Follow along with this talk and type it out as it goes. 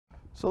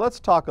So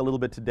let's talk a little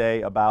bit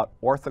today about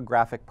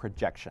orthographic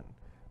projection,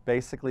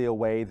 basically a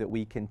way that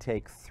we can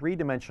take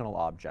three-dimensional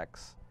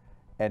objects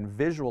and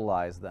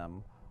visualize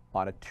them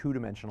on a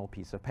two-dimensional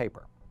piece of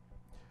paper.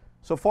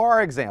 So for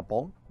our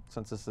example,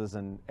 since this is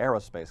an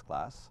aerospace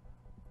class,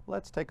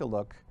 let's take a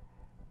look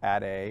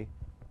at a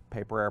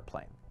paper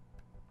airplane.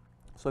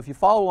 So if you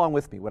follow along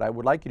with me, what I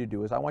would like you to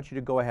do is I want you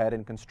to go ahead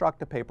and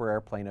construct a paper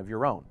airplane of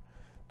your own.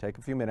 Take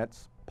a few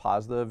minutes,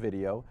 pause the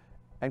video,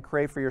 and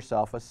create for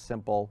yourself a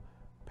simple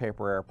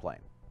paper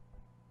airplane.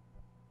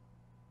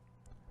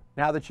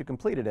 Now that you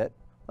completed it,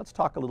 let's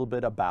talk a little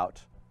bit about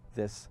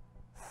this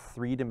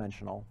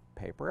three-dimensional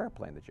paper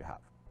airplane that you have.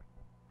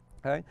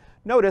 Okay?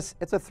 Notice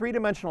it's a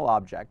three-dimensional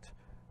object,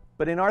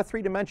 but in our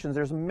three dimensions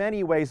there's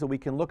many ways that we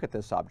can look at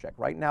this object.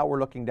 Right now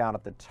we're looking down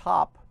at the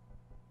top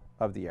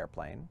of the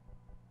airplane.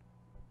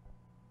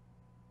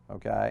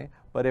 Okay?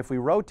 But if we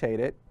rotate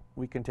it,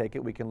 we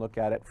can look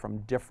at it from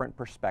different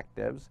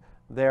perspectives.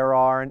 There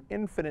are an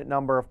infinite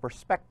number of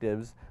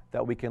perspectives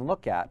that we can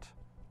look at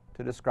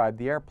to describe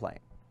the airplane.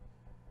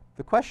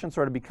 The question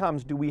sort of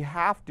becomes, do we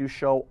have to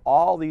show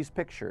all these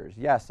pictures?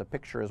 Yes, a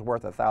picture is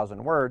worth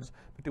 1,000 words,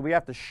 but do we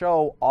have to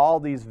show all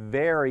these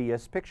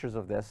various pictures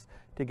of this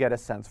to get a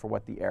sense for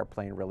what the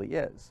airplane really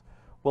is?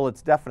 Well,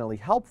 it's definitely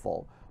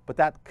helpful, but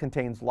that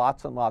contains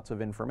lots and lots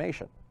of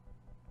information.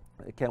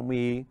 Can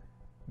we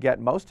get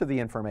most of the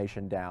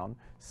information down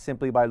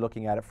simply by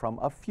looking at it from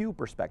a few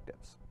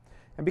perspectives?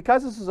 And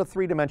because this is a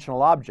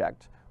three-dimensional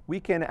object, we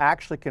can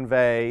actually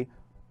convey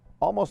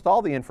almost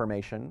all the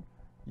information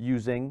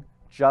using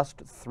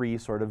just three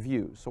sort of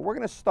views. So we're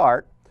going to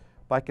start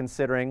by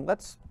considering,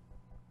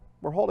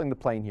 we're holding the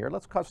plane here.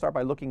 Let's start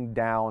by looking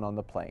down on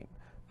the plane.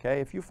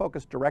 Okay, if you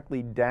focus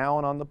directly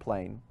down on the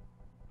plane,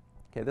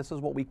 okay, this is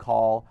what we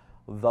call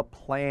the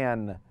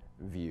plan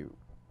view.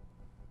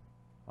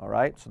 All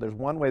right, so there's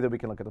one way that we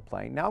can look at the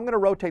plane. Now I'm going to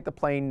rotate the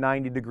plane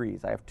 90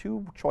 degrees. I have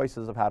two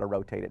choices of how to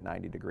rotate it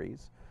 90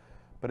 degrees.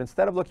 But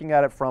instead of looking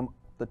at it from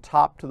the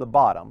top to the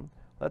bottom,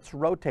 let's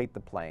rotate the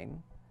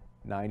plane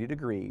 90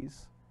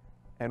 degrees,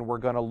 and we're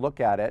going to look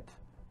at it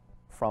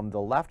from the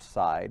left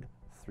side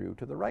through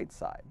to the right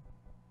side.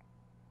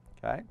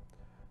 Okay?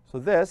 So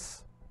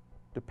this,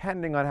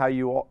 depending on how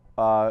you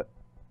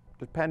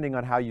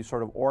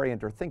sort of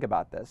orient or think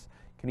about this,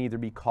 can either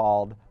be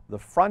called the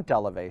front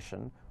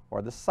elevation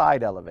or the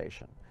side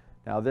elevation.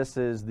 Now this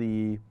is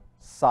the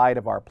side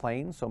of our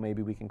plane, so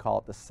maybe we can call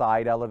it the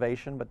side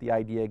elevation, but the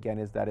idea again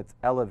is that it's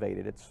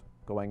elevated. It's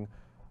going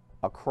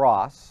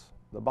across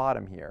the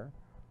bottom here,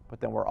 but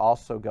then we're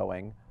also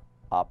going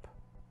up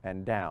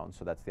and down,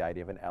 so that's the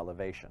idea of an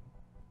elevation.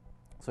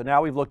 So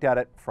now we've looked at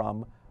it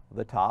from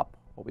the top,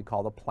 what we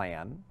call the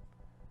plan,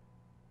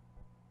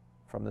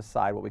 from the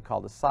side, what we call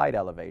the side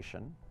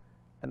elevation,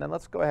 and then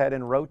let's go ahead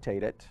and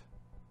rotate it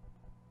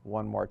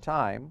one more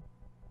time.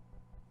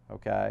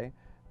 Okay,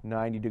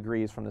 90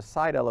 degrees from the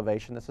side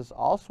elevation. This is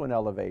also an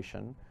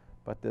elevation,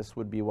 but this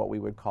would be what we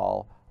would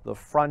call the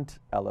front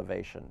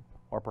elevation,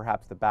 or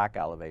perhaps the back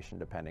elevation,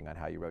 depending on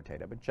how you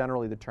rotate it. But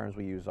generally the terms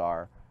we use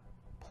are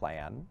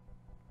plan,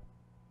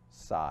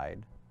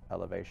 side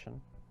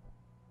elevation,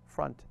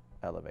 front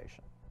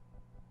elevation.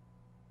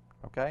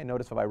 Okay,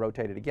 notice if I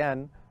rotate it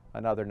again,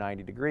 another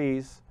 90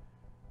 degrees,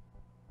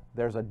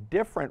 there's a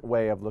different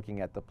way of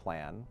looking at the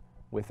plan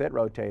with it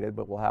rotated,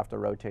 but we'll have to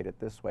rotate it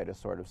this way to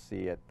sort of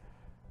see it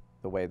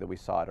the way that we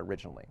saw it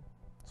originally.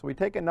 So we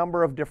take a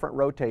number of different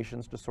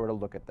rotations to sort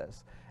of look at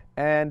this.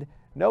 And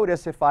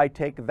notice if I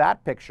take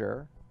that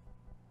picture,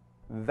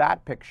 and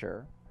that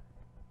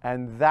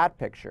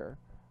picture,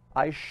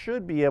 I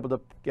should be able to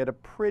get a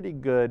pretty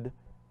good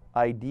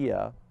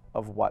idea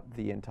of what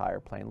the entire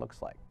plane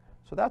looks like.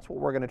 So that's what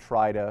we're going to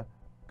try to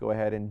go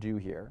ahead and do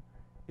here,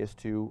 is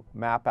to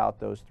map out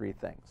those three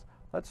things.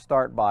 Let's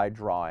start by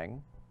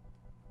drawing,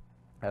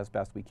 as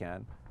best we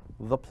can,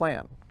 the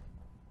plan.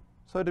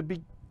 So to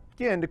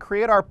begin, to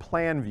create our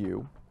plan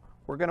view,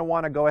 we're going to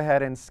want to go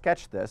ahead and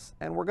sketch this,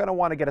 and we're going to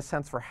want to get a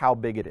sense for how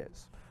big it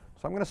is.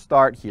 So I'm going to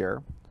start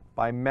here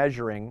by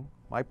measuring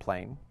my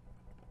plane,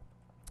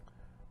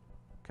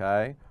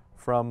 okay,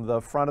 from the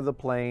front of the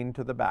plane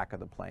to the back of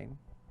the plane.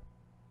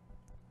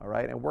 All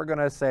right, and we're going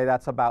to say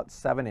that's about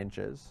 7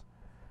 inches.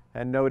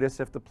 And notice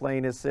if the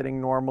plane is sitting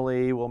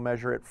normally, we'll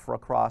measure it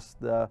across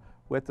the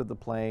width of the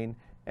plane,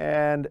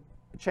 and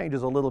it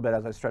changes a little bit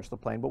as I stretch the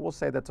plane, but we'll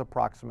say that's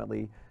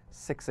approximately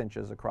 6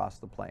 inches across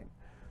the plane.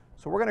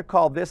 So we're going to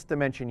call this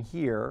dimension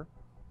here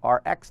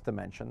our x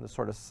dimension, the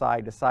sort of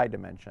side-to-side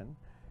dimension,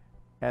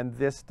 and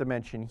this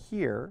dimension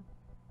here,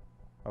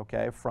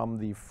 okay, from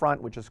the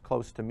front, which is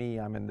close to me,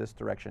 I'm in this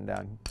direction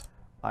down,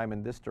 I'm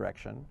in this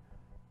direction,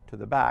 to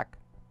the back,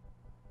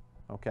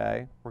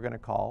 okay, we're going to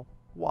call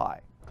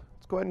y.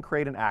 Let's go ahead and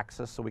create an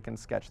axis so we can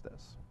sketch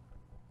this.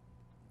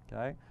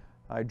 Okay,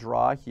 I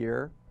draw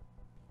here.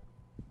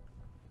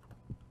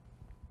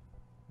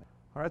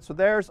 All right, so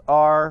there's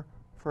our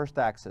first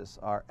axis,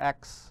 our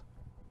x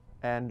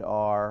and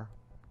our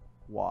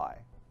y.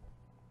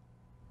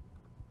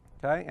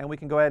 Okay, and we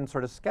can go ahead and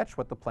sort of sketch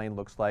what the plane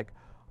looks like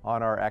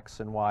on our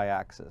x and y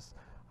axis.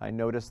 I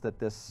noticed that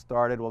this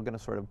started, we're going to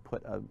sort of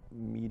put a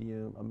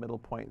middle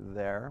point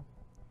there,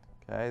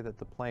 okay, that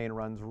the plane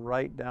runs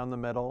right down the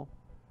middle,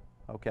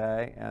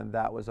 okay, and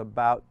that was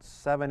about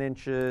 7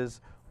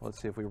 inches.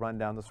 Let's see if we run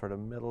down the sort of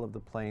middle of the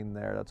plane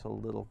there, that's a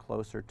little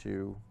closer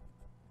to,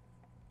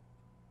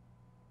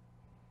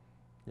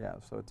 yeah,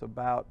 so it's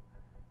about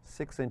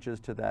 6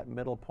 inches to that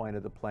middle point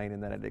of the plane,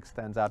 and then it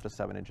extends out to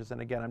 7 inches. And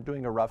again, I'm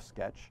doing a rough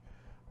sketch.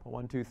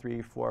 1, 2,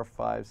 3, 4,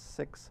 5,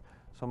 6.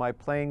 So my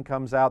plane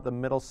comes out, the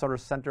middle sort of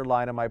center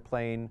line of my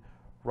plane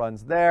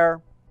runs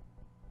there,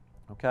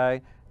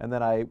 okay? And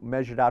then I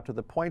measured out to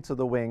the points of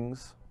the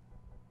wings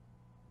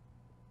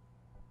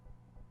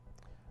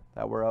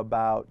that were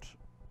about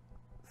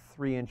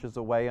 3 inches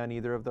away on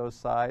either of those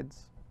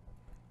sides,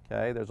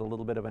 okay? There's a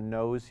little bit of a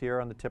nose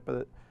here on the tip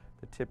of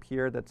the tip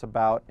here that's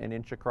about 1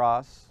 inch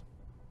across.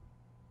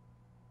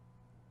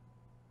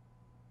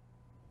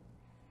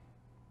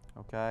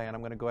 Okay, and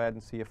I'm going to go ahead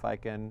and see if I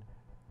can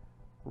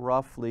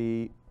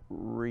roughly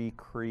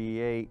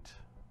recreate,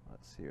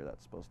 let's see here,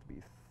 that's supposed to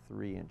be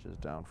 3 inches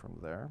down from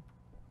there,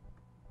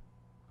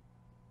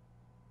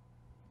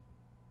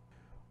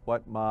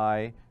 what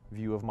my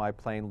view of my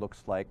plane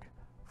looks like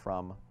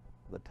from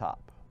the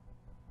top.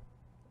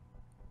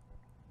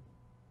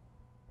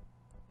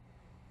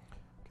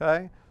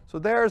 Okay, so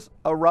there's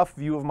a rough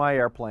view of my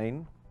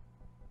airplane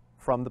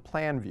from the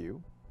plan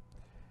view.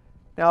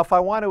 Now, if I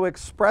want to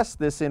express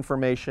this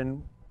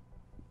information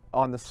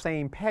on the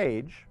same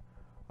page,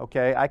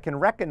 okay, I can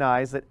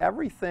recognize that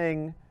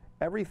everything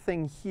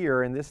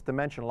here in this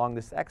dimension, along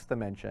this x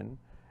dimension,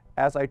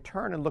 as I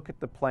turn and look at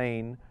the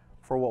plane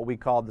for what we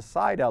call the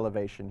side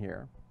elevation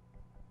here,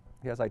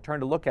 as I turn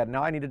to look at it,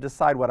 now I need to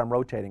decide what I'm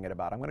rotating it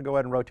about. I'm going to go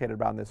ahead and rotate it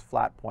around this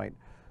flat point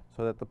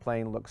so that the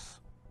plane looks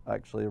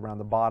actually around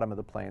the bottom of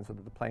the plane, so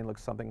that the plane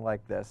looks something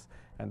like this,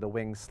 and the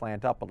wings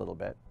slant up a little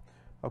bit.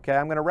 Okay,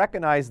 I'm going to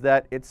recognize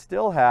that it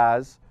still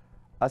has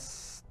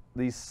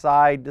these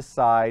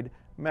side-to-side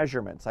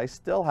measurements. I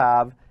still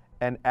have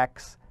an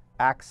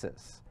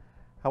x-axis.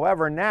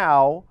 However,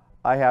 now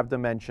I have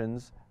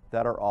dimensions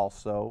that are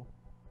also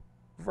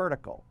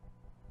vertical.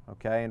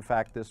 Okay, in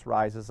fact, this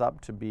rises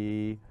up to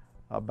be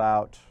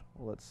about,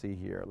 let's see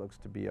here, it looks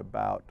to be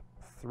about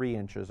 3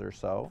 inches or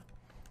so.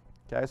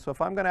 Okay, so if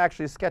I'm going to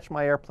actually sketch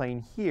my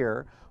airplane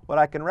here, what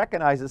I can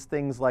recognize is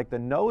things like the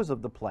nose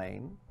of the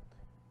plane.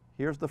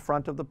 Here's the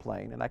front of the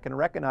plane, and I can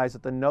recognize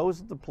that the nose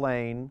of the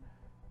plane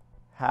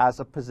has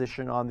a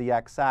position on the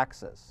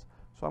x-axis.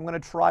 So I'm going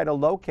to try to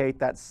locate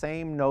that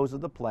same nose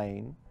of the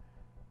plane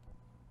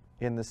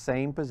in the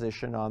same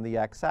position on the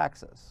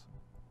x-axis.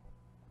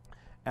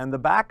 And the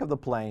back of the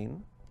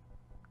plane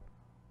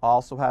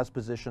also has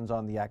positions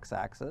on the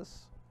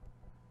x-axis,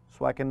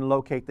 so I can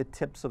locate the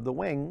tips of the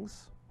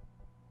wings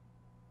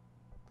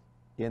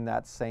in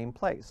that same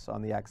place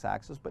on the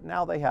x-axis, but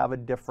now they have a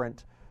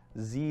different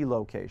z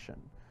location.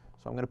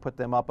 So I'm going to put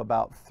them up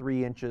about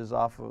 3 inches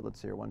off of, let's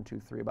see here, 1, 2,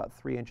 3, about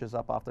 3 inches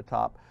up off the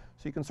top.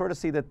 So you can sort of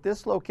see that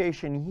this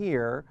location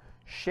here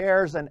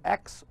shares an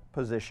x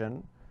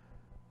position,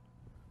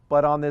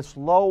 but on this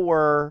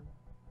lower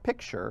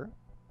picture,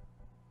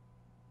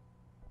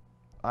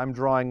 I'm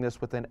drawing this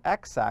with an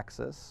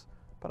x-axis,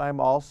 but I'm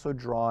also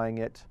drawing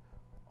it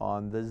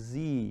on the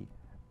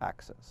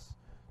z-axis.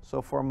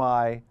 So for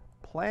my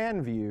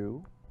plan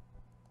view,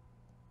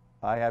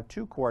 I have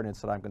 2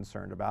 coordinates that I'm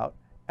concerned about,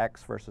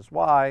 x versus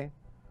y,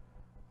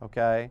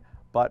 okay?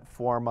 But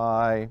for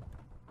my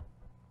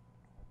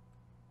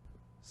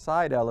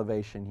side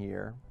elevation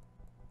here,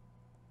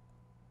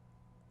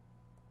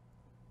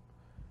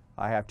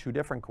 I have 2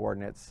 different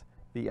coordinates,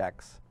 the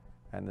x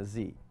and the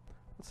z.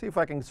 Let's see if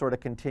I can sort of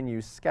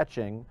continue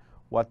sketching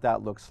what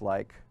that looks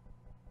like,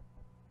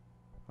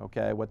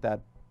 okay, what that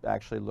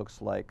actually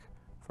looks like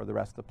for the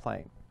rest of the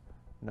plane.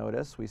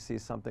 Notice we see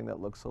something that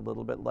looks a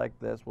little bit like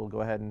this. We'll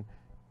go ahead and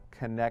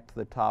connect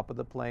the top of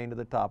the plane to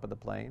the top of the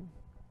plane,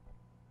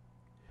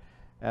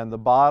 and the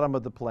bottom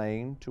of the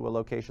plane to a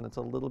location that's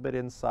a little bit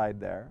inside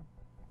there.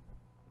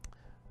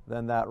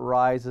 Then that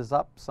rises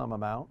up some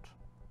amount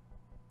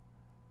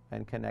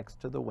and connects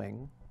to the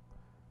wing,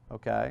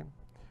 okay?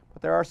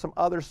 But there are some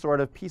other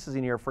sort of pieces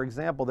in here. For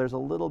example, there's a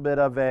little bit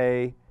of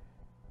a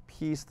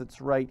piece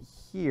that's right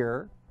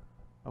here,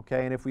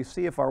 okay? And if we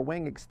see if our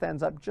wing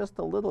extends up just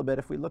a little bit,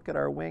 if we look at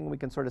our wing, we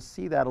can sort of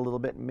see that a little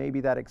bit. Maybe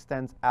that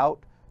extends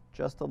out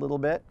just a little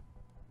bit,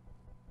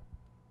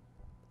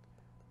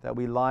 that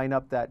we line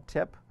up that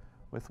tip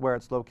with where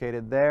it's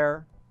located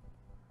there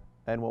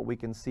and what we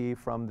can see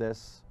from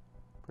this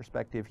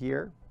perspective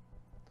here.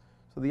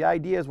 So the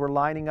idea is we're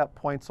lining up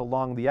points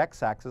along the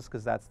x-axis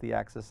because that's the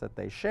axis that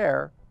they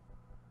share,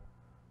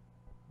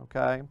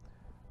 okay?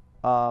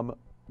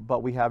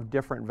 But we have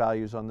different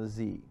values on the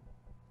z.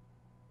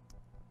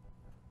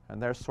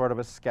 And there's sort of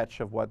a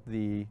sketch of what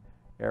the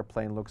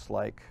airplane looks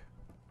like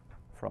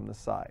from the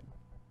side.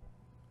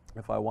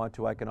 If I want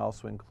to, I can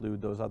also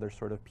include those other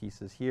sort of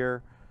pieces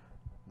here,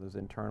 those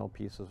internal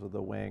pieces of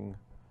the wing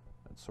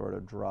that sort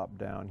of drop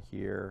down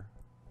here.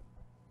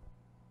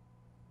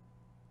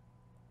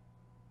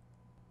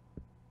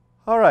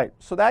 All right,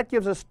 so that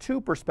gives us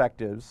two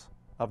perspectives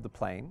of the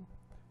plane.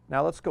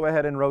 Now let's go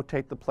ahead and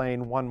rotate the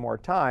plane one more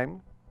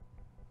time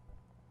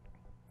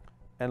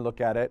and look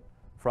at it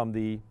from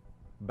the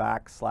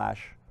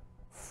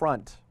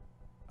back/front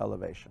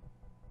elevation.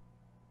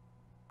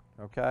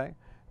 Okay?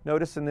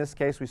 Notice in this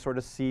case we sort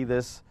of see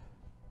this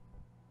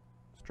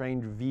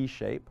strange V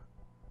shape,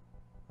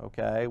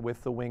 okay,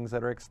 with the wings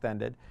that are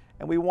extended.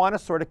 And we want to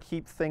sort of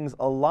keep things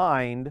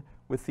aligned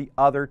with the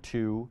other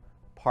two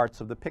parts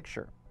of the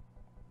picture.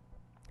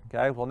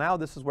 Okay, well now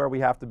this is where we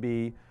have to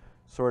be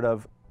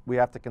we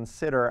have to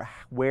consider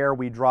where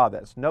we draw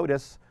this.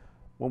 Notice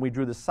when we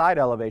drew the side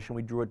elevation,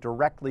 we drew it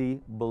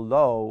directly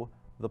below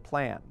the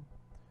plan.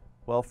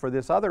 Well, for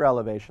this other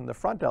elevation, the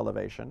front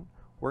elevation,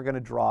 we're going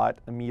to draw it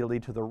immediately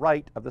to the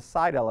right of the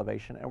side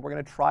elevation, and we're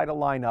going to try to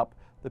line up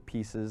the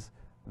pieces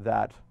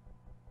that,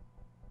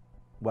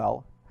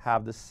 well,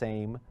 have the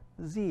same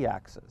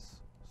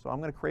z-axis. So I'm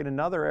going to create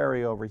another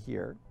area over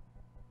here.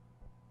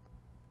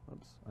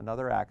 Oops,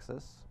 another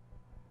axis.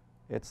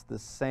 It's the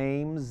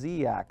same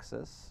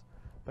z-axis,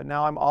 but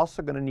now I'm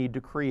also going to need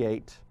to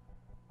create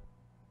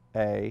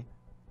a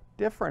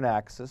different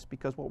axis,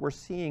 because what we're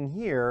seeing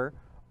here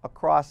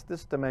across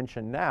this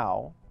dimension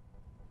now,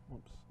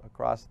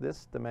 across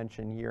this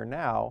dimension here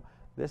now,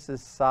 this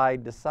is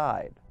side to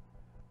side.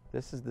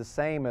 This is the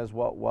same as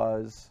what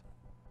was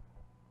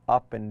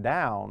up and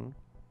down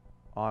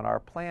on our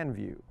plan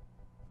view.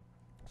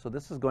 So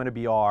this is going to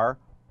be our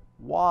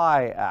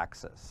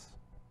y-axis.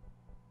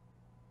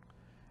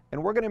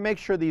 And we're going to make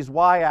sure these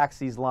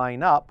y-axes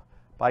line up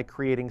by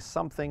creating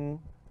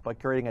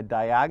a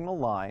diagonal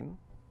line.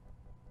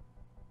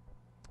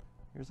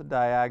 Here's a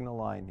diagonal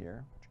line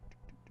here.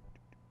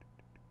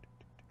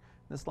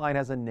 This line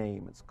has a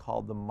name. It's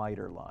called the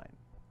miter line.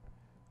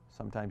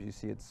 Sometimes you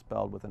see it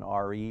spelled with an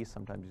RE,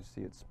 sometimes you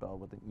see it spelled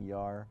with an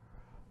ER,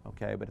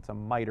 okay, but it's a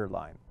miter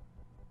line.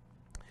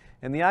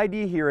 And the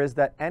idea here is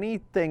that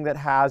anything that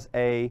has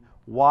a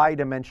y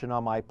dimension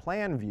on my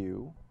plan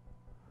view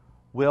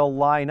will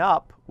line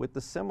up with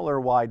the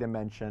similar y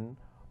dimension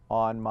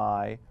on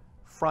my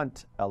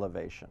front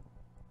elevation.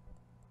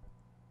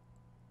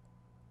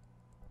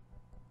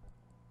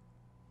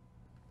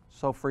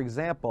 So for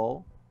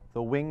example,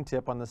 the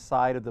wingtip on the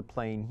side of the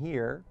plane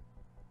here,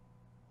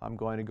 I'm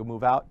going to go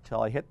move out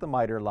till I hit the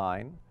miter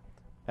line,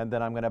 and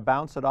then I'm going to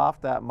bounce it off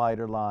that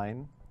miter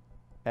line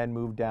and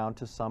move down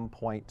to some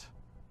point.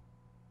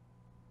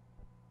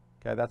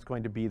 Okay, that's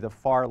going to be the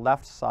far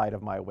left side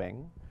of my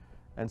wing.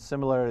 And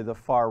similarly, the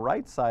far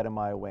right side of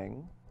my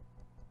wing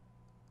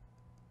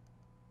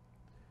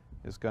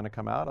is going to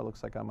come out. It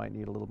looks like I might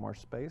need a little more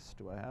space.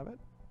 Do I have it?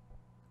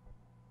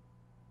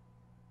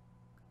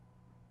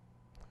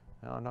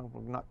 No,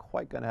 I'm not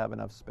quite going to have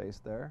enough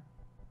space there.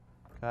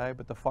 Okay,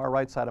 but the far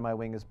right side of my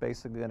wing is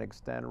basically going to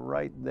extend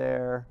right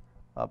there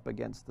up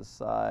against the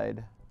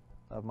side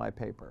of my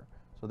paper.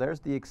 So there's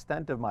the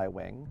extent of my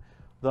wing.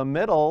 The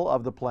middle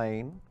of the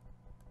plane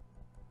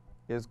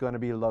is going to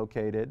be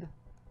located.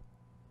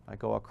 I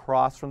go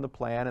across from the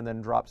plan and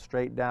then drop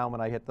straight down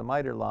when I hit the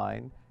miter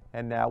line,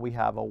 and now we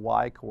have a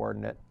y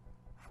coordinate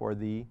for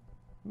the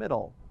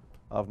middle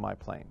of my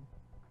plane.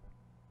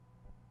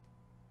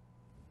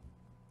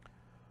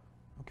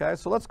 Okay,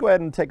 so let's go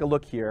ahead and take a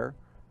look here.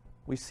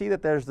 We see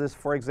that there's this,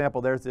 for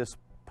example, there's this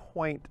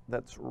point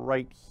that's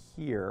right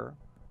here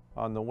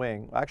on the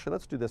wing. Actually,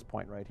 let's do this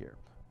point right here.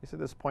 You see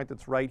this point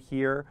that's right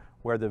here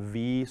where the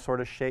V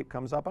sort of shape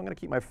comes up? I'm going to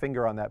keep my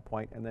finger on that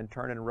point and then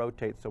turn and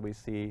rotate so we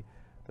see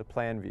the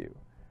plan view.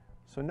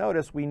 So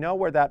notice we know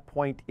where that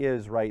point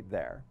is right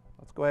there.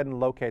 Let's go ahead and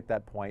locate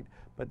that point,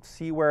 but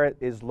see where it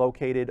is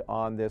located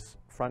on this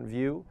front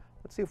view?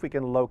 Let's see if we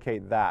can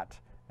locate that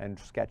and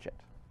sketch it.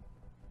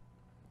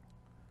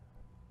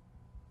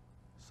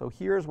 So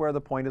here's where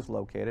the point is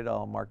located.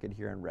 I'll mark it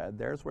here in red.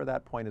 There's where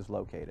that point is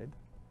located.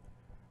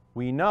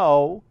 We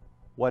know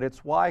what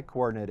its y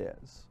coordinate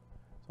is.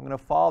 So I'm going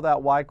to follow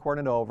that y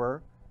coordinate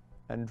over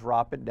and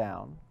drop it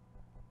down.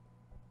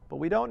 But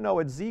we don't know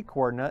its z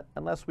coordinate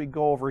unless we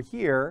go over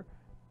here.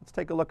 Let's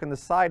take a look in the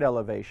side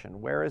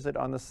elevation. Where is it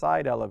on the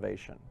side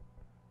elevation?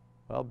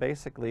 Well,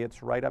 basically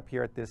it's right up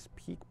here at this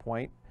peak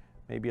point,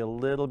 maybe a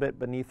little bit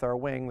beneath our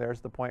wing. There's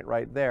the point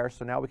right there.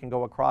 So now we can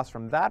go across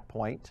from that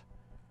point,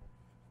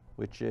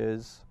 which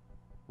is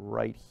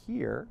right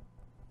here.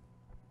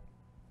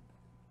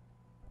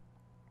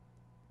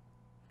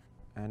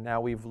 And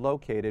now we've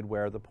located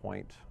where the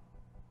point,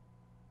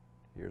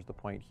 here's the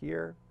point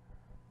here,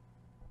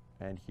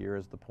 and here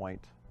is the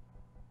point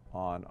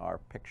on our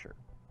picture.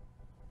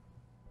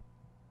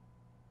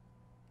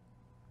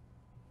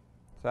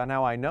 So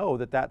now I know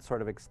that that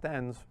sort of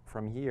extends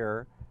from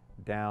here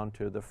down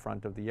to the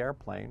front of the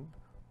airplane.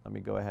 Let me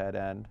go ahead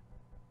and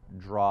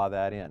draw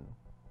that in.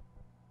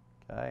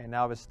 Okay, and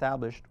now I've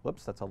established,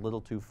 whoops, that's a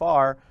little too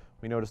far.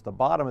 We notice the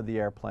bottom of the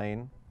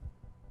airplane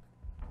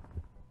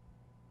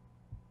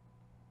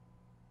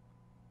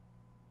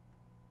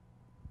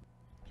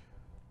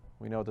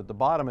we know that the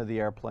bottom of the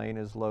airplane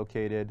is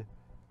located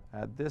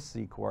at this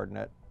z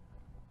coordinate.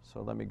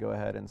 So let me go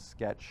ahead and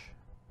sketch.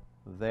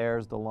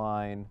 There's the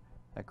line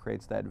that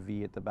creates that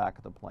V at the back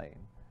of the plane.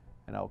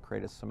 And I'll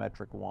create a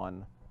symmetric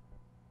one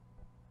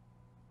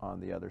on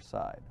the other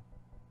side.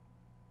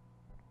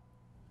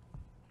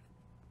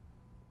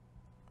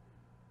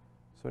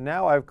 So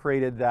now I've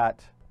created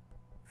that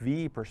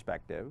V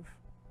perspective.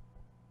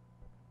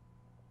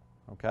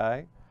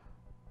 Okay?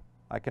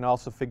 I can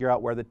also figure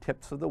out where the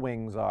tips of the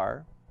wings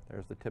are.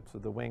 There's the tips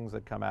of the wings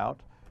that come out.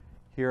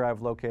 Here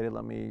I've located,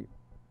 let me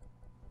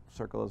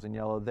circle those in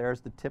yellow.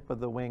 There's the tip of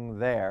the wing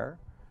there.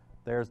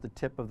 There's the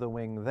tip of the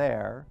wing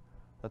there.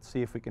 Let's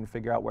see if we can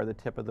figure out where the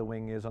tip of the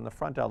wing is on the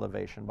front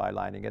elevation by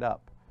lining it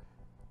up.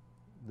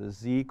 The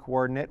Z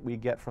coordinate we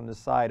get from the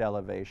side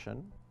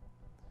elevation.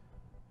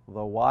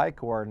 The Y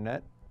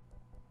coordinate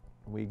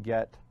we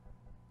get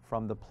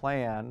from the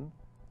plan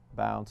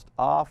bounced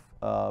off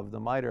of the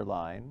miter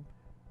line,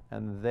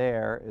 and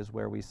there is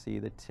where we see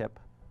the tip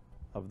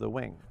of the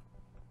wing.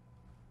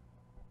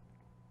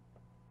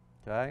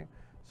 Okay,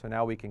 so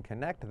now we can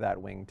connect that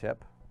wingtip,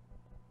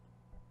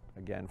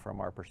 again from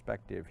our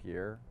perspective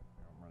here.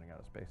 I'm running out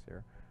of space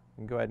here.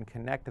 We can go ahead and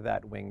connect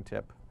that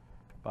wingtip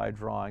by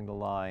drawing the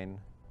line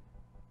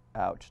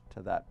out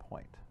to that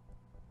point.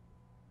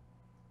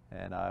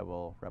 And I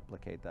will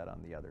replicate that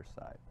on the other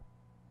side.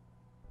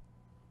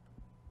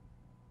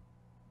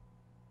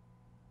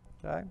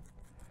 Okay,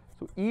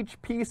 so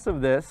each piece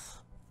of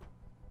this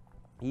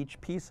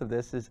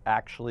is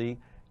actually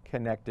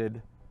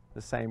connected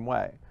the same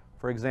way.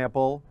 For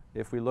example,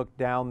 if we look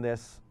down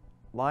this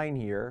line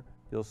here,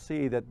 you'll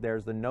see that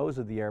there's the nose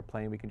of the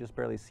airplane. We can just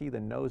barely see the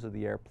nose of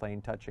the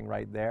airplane touching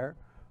right there.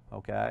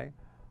 Okay,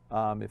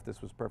 if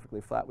this was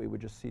perfectly flat, we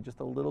would just see just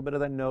a little bit of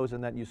that nose,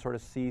 and then you sort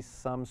of see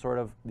some sort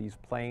of these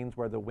planes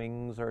where the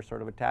wings are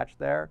sort of attached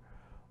there.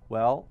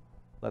 Well,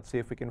 let's see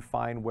if we can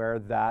find where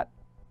that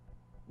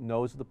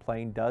nose of the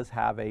plane does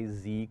have a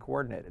Z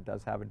coordinate. It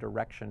does have a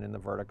direction in the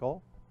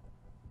vertical.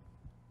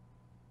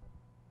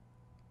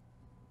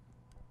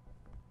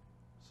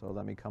 So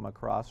let me come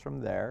across from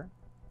there.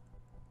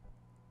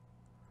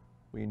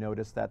 We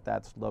notice that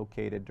that's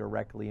located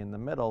directly in the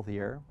middle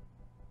here.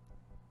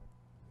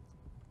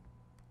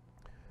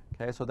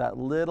 Okay, so that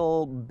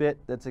little bit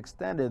that's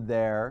extended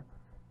there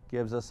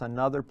gives us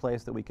another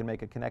place that we can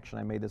make a connection.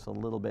 I made this a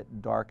little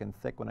bit dark and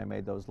thick when I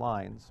made those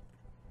lines.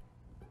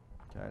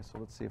 Okay, so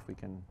let's see if we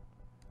can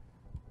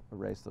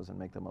erase those and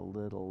make them a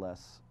little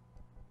less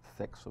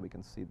thick so we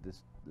can see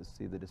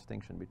see the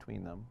distinction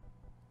between them.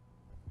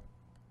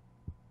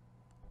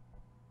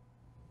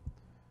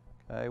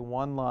 Okay,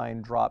 one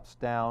line drops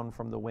down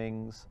from the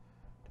wings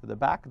to the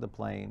back of the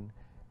plane,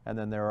 and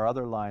then there are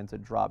other lines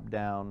that drop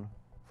down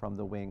from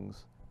the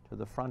wings to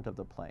the front of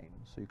the plane.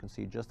 So you can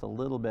see just a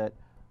little bit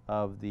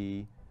of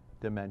the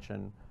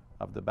dimension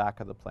of the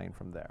back of the plane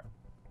from there.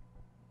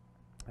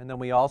 And then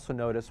we also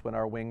notice when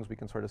our wings, we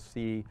can sort of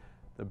see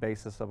the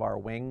basis of our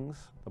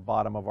wings, the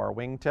bottom of our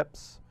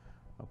wingtips.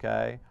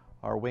 Okay,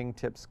 our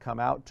wingtips come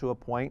out to a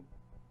point.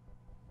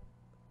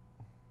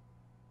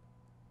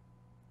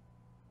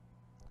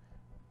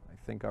 I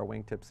think our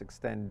wingtips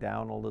extend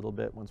down a little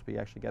bit. Once we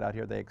actually get out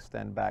here, they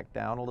extend back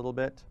down a little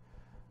bit,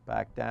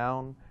 back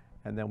down,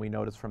 and then we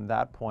notice from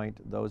that point,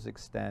 those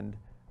extend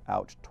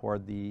out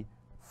toward the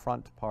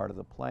front part of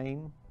the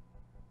plane.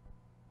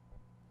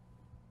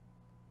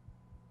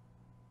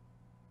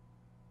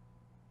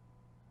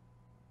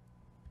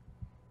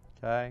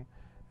 Okay,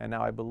 and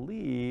now I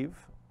believe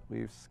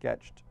we've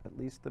sketched at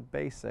least the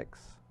basics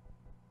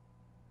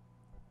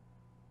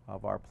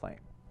of our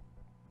plane.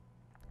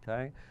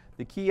 Okay,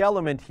 the key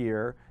element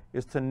here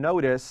is to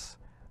notice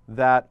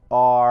that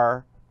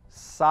our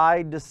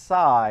side to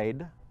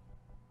side,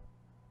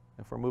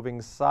 if we're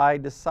moving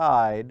side to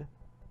side,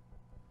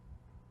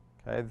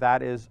 okay,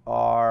 that is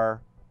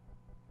our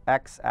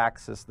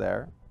x-axis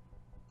there.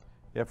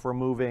 If we're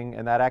moving,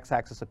 and that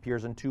x-axis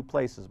appears in two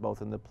places,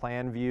 both in the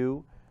plan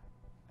view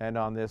and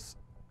on this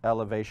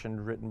elevation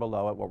written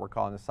below it, what we're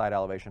calling the side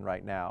elevation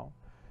right now.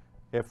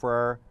 If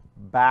we're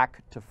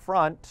back to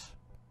front,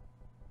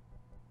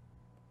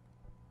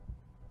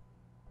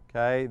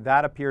 okay,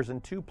 that appears in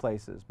two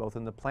places, both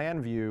in the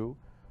plan view,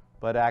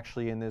 but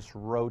actually in this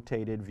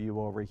rotated view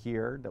over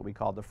here that we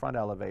call the front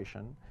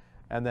elevation.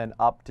 And then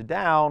up to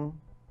down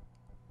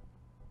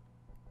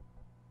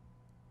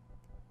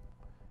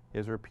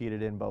is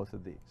repeated in both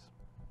of these.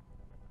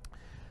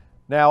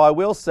 Now, I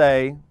will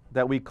say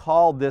that we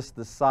call this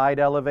the side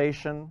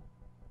elevation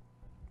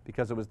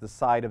because it was the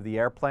side of the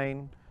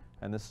airplane,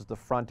 and this is the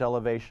front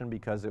elevation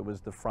because it was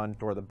the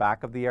front or the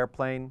back of the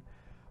airplane.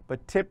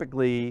 But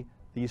typically,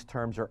 these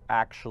terms are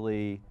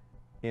actually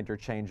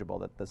interchangeable,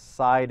 that the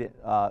side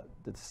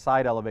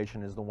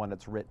elevation is the one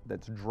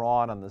that's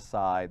drawn on the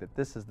side, that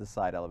this is the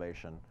side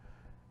elevation,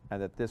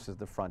 and that this is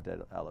the front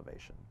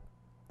elevation.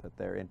 That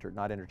they're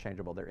not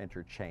interchangeable, they're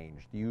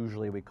interchanged.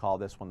 Usually we call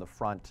this one the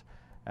front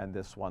and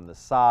this one the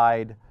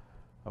side.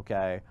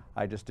 Okay,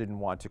 I just didn't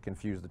want to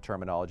confuse the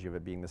terminology of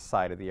it being the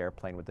side of the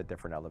airplane with a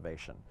different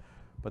elevation.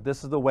 But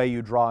this is the way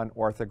you draw an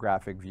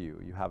orthographic view.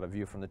 You have a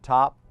view from the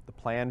top, the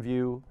plan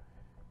view.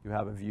 You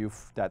have a view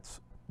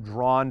that's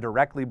drawn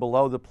directly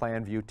below the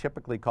plan view,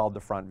 typically called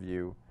the front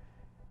view.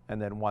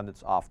 and then one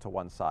that's off to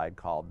one side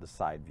called the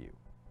side view.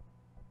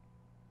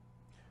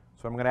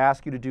 So what I'm going to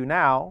ask you to do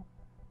now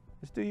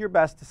is do your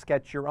best to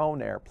sketch your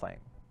own airplane.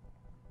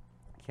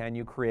 Can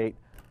you create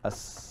a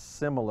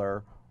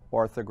similar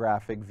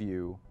orthographic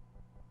view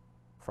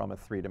from a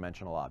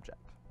three-dimensional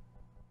object?